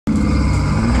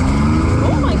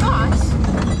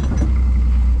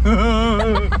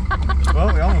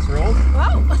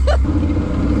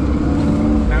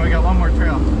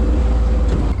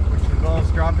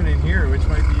balls dropping in here, which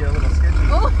might be a little sketchy.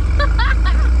 Oh.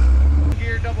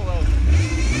 Gear double O.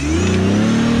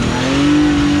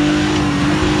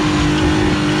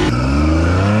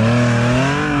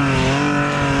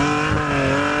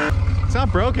 It's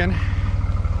not broken.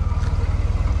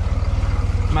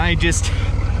 My just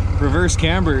reverse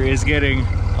camber is getting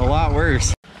a lot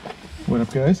worse. What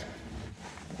up, guys?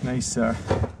 Nice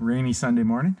rainy Sunday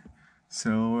morning.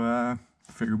 So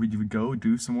figured we would go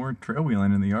do some more trail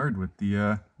wheeling in the yard with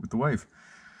the wife.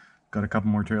 Got a couple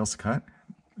more trails to cut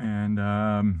and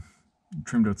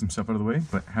trimmed out some stuff out of the way,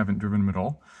 but haven't driven them at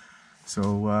all.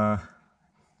 So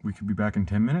we could be back in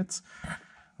 10 minutes,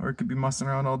 or it could be mussing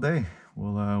around all day.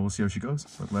 We'll see how she goes.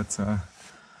 But let's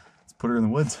put her in the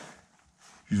woods.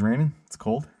 She's raining. It's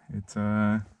cold. It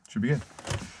should be good.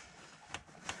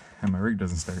 And my rig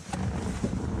doesn't start.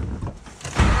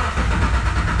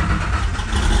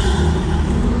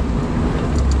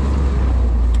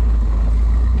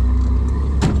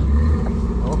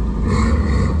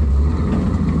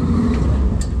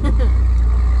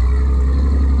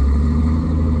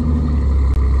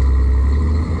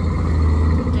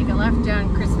 Take a left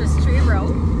down Christmas Tree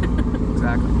Road.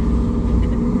 Exactly.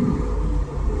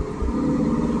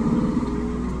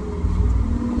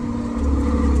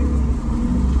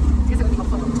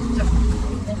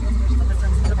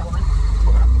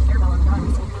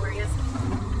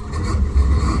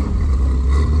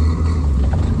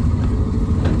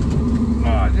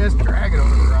 Just drag it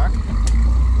over the rock.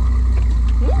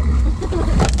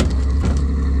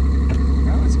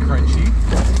 That was crunchy.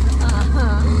 I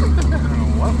don't know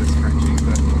what was crunchy,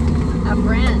 but A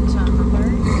branch on the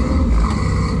bird.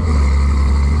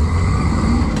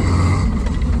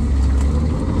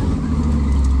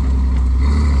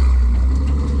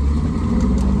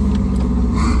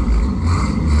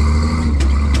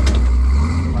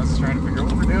 I was trying to figure out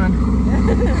what we're doing.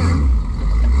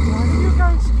 What are you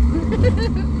guys?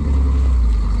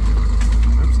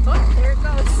 Oops. Oh, there it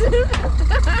goes.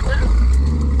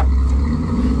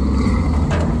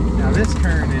 Now this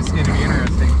turn is going to be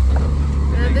interesting.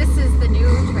 This is the new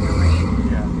trail, right?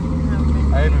 Yeah. Okay.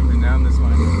 I haven't been down this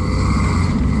one.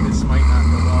 This might not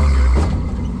go well here.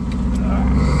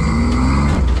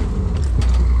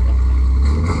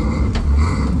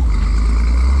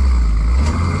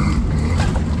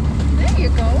 There you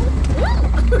go.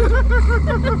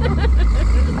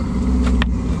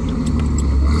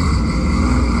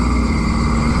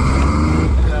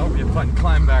 That'll be a fun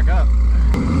climb back up.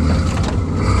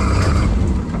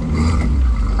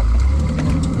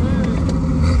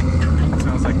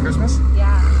 Smells like Christmas.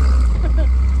 Yeah. I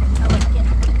like it.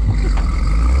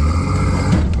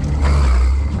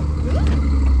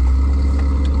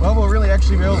 Well, we'll really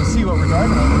actually be able to see what we're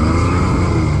driving over this.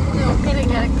 No kidding,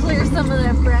 gotta clear some of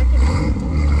that bracket.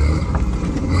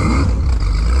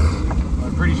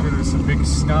 I'm pretty sure there's some big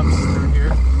stumps through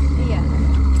here. Yeah.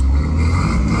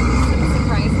 Some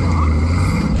surprise rocks.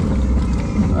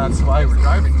 That's why we're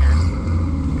driving here,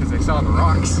 because I saw the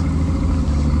rocks.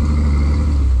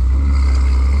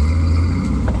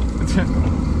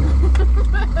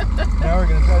 Now we're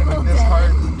gonna try to make this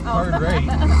hard right.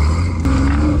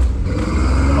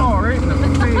 Oh, right in the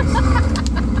face.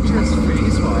 Just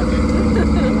face walking.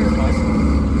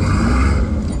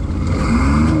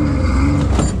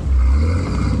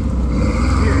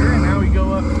 Here, and now we go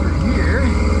up through here.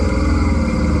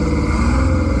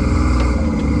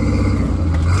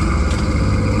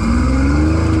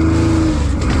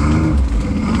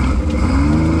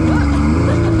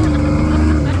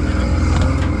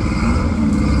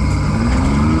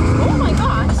 Oh my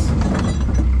gosh.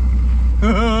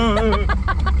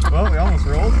 Well, we almost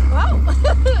rolled. Wow.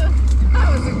 That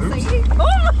was exciting.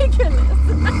 Oh my goodness.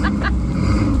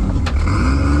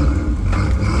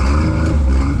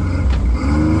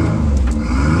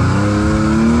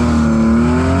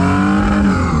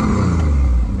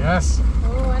 Yes.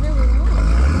 Oh, I don't know.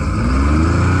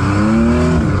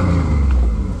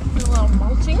 A little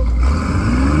mulching.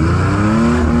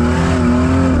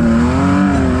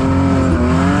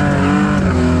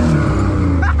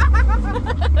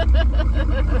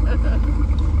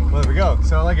 Well, there we go.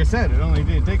 So, like I said, it only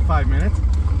did take 5 minutes.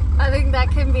 I think that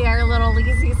can be our little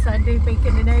lazy Sunday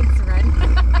bacon and eggs run.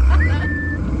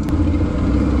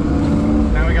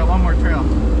 Now we got one more trail.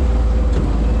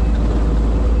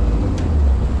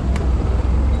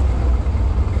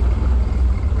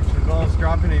 Which involves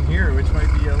dropping in here, which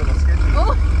might be a little sketchy.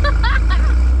 Oh.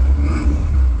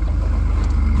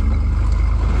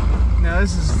 Now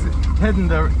this is heading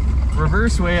the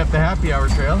reverse way up the happy hour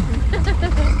trail.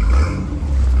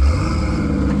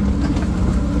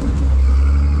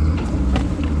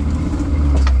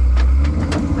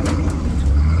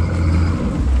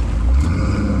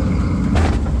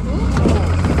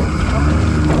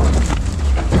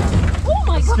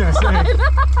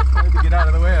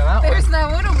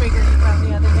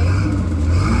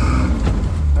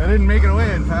 didn't make it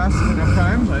away in fast enough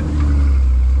time, but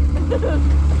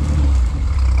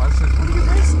I was like, what are you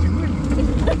guys doing?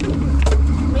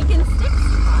 Making sticks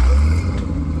fly.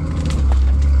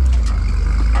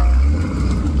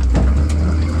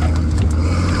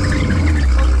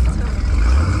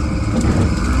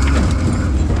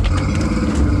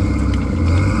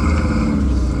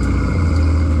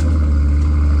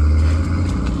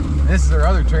 This is our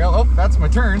other trail. Oh, that's my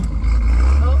turn.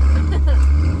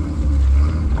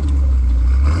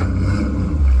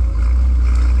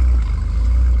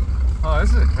 Oh,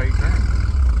 this is a tight turn.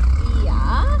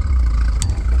 Yeah.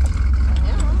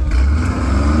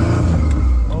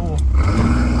 Oh.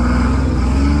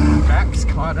 Back's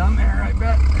caught on there, I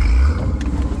bet.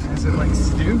 As it likes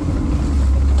to do.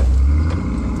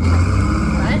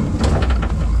 What?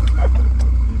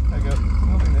 I got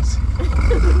moving this.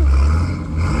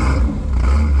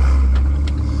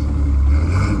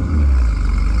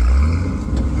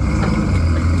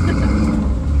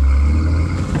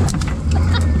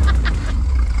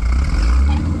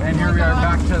 And here we are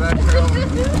back to that trail.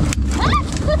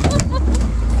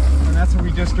 And that's where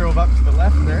we just drove up to the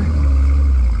left there.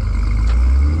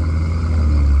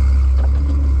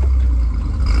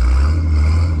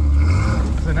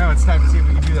 So now it's time to see if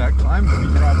we can do that climb that we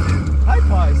dropped in. Hi,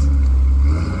 Pies!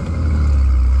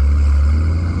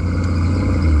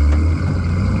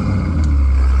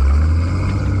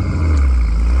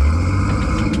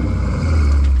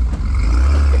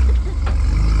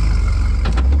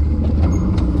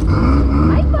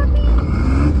 Hi, puppy.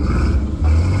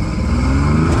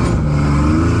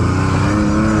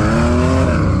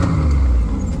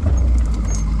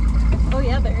 Oh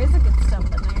yeah, there is a good stump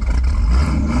in there.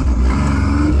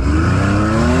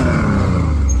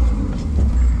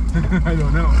 I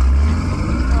don't know.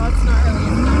 Oh, it's not really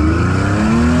a stump.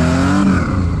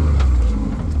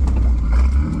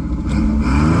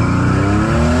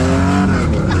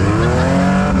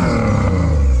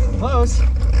 Close. You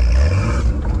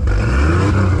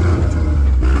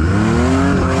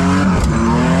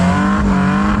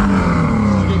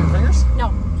get your fingers? No.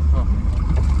 Oh.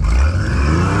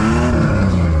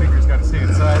 My fingers gotta stay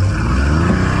inside.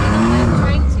 I'm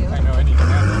trying to. I know, I need to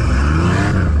nap.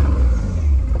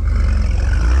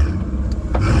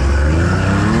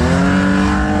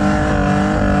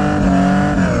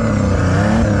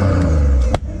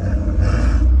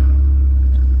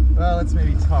 Well, let's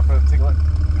maybe hop out and take a look.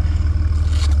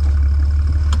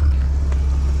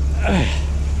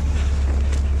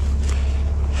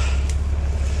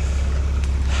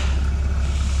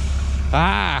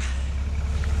 Ah!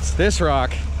 It's this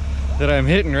rock that I'm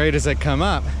hitting right as I come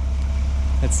up.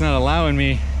 It's not allowing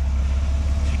me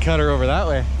to cut her over that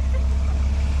way.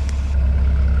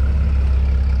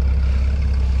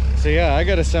 So yeah, I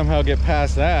gotta somehow get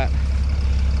past that.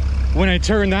 When I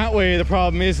turn that way, the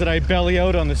problem is that I belly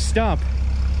out on the stump.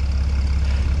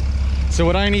 So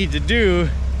what I need to do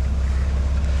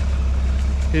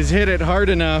is hit it hard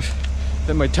enough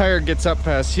that my tire gets up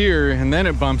past here and then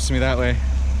it bumps me that way.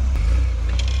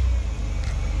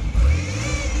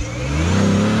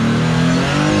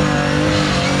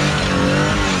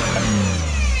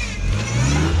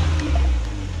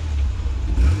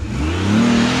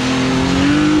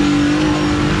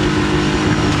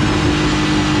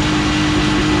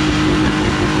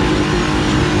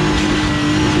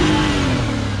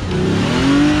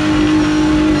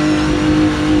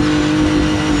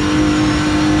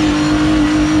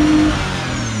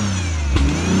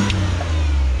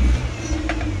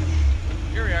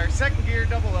 Second gear,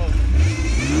 double O.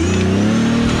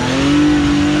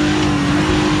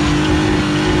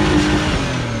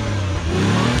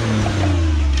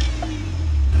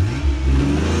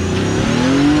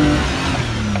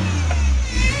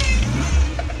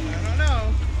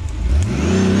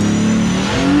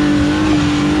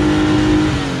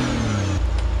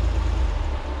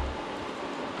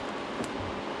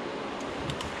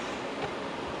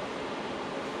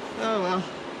 Oh well.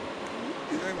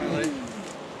 Sorry, my leg.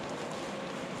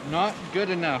 Not good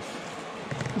enough.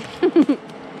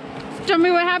 Tell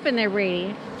me what happened there,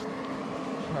 Brady.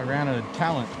 I ran out of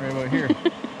talent right about here.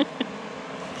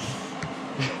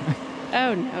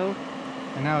 Oh no.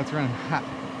 And now it's running hot.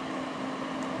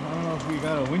 I don't know if we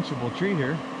got a winchable tree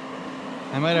here.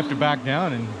 I might have to back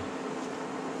down and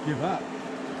give up.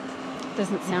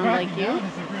 Doesn't sound like you.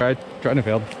 Tried to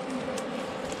fail.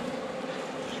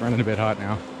 It's running a bit hot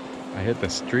now. I hit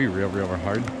this tree real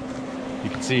hard. You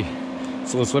can see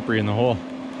it's a little slippery in the hole.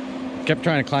 Kept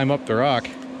trying to climb up the rock,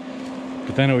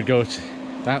 but then it would go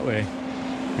that way.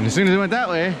 And as soon as it went that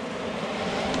way,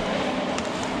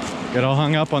 got all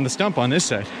hung up on the stump on this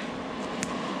side.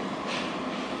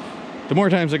 The more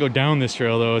times I go down this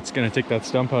trail though, it's gonna take that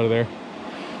stump out of there.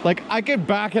 Like I could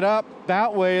back it up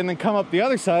that way and then come up the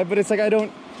other side, but it's like I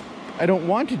don't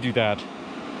want to do that.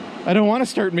 I don't want to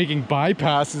start making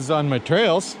bypasses on my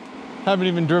trails. Haven't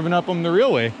even driven up them the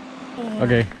real way.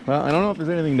 Okay, well, I don't know if there's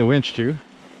anything to winch to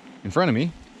in front of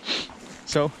me.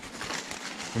 So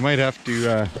we might have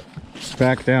to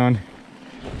back down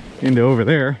into over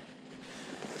there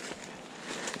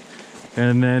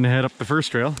and then head up the first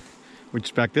trail, which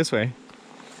is back this way.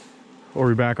 Or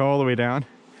we back all the way down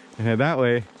and head that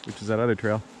way, which is that other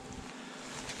trail.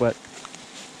 But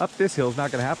up this hill is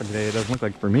not going to happen today. It doesn't look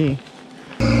like for me.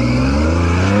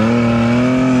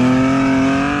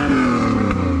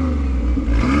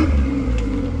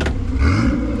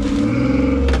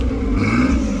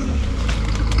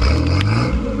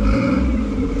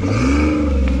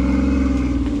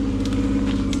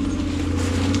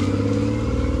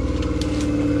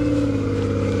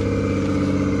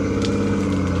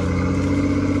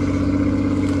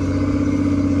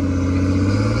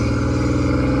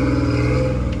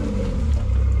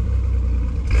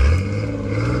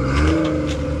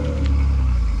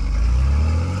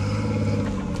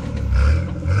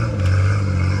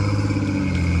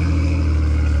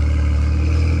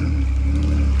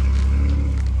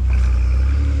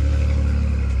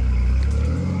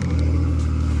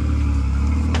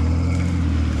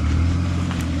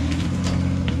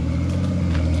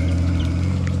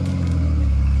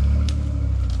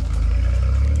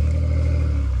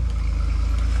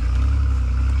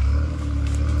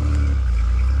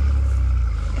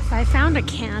 If I found a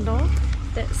candle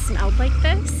that smelled like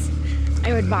this,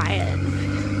 I would buy it.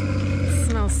 It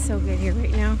smells so good here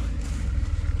right now.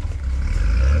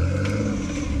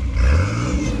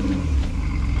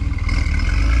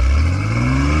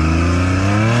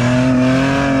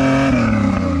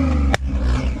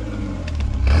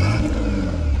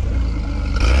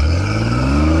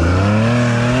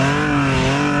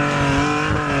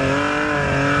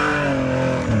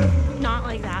 Not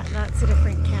like that. That's a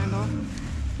different candle.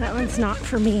 That one's not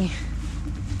for me.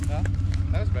 Well,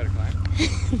 that was a better climb.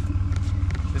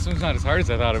 This one's not as hard as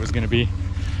I thought it was going to be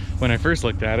when I first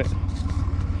looked at it.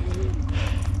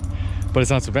 But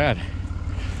it's not so bad.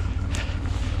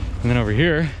 And then over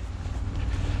here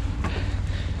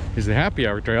is the happy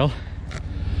hour trail,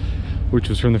 which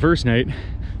was from the first night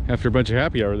after a bunch of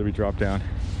happy hour that we dropped down.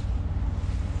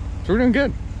 So we're doing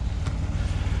good.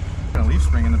 Got a leaf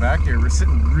spring in the back here. We're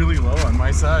sitting really low on my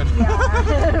side.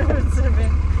 Yeah, it's a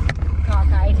bit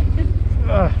cockeyed.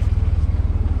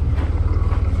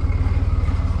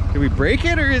 Did we break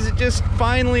it, or is it just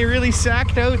finally really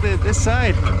sacked out this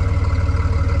side?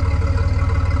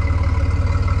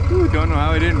 Ooh, don't know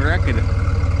how I didn't wreck it.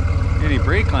 Any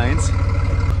brake lines.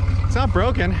 It's not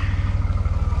broken.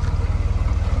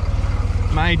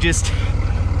 My just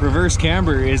reverse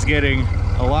camber is getting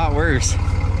a lot worse.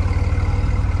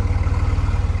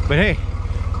 But hey,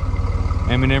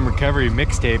 M&M Recovery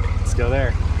mixtape, it's still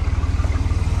there.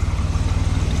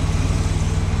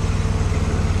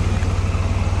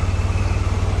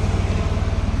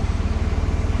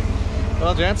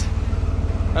 Well, gents,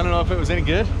 I don't know if it was any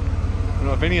good. I don't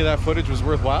know if any of that footage was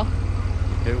worthwhile.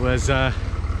 It was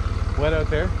wet out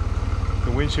there.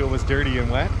 The windshield was dirty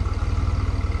and wet.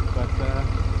 But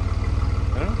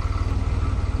I don't know.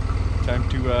 Time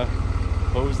to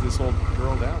hose this old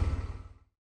girl down.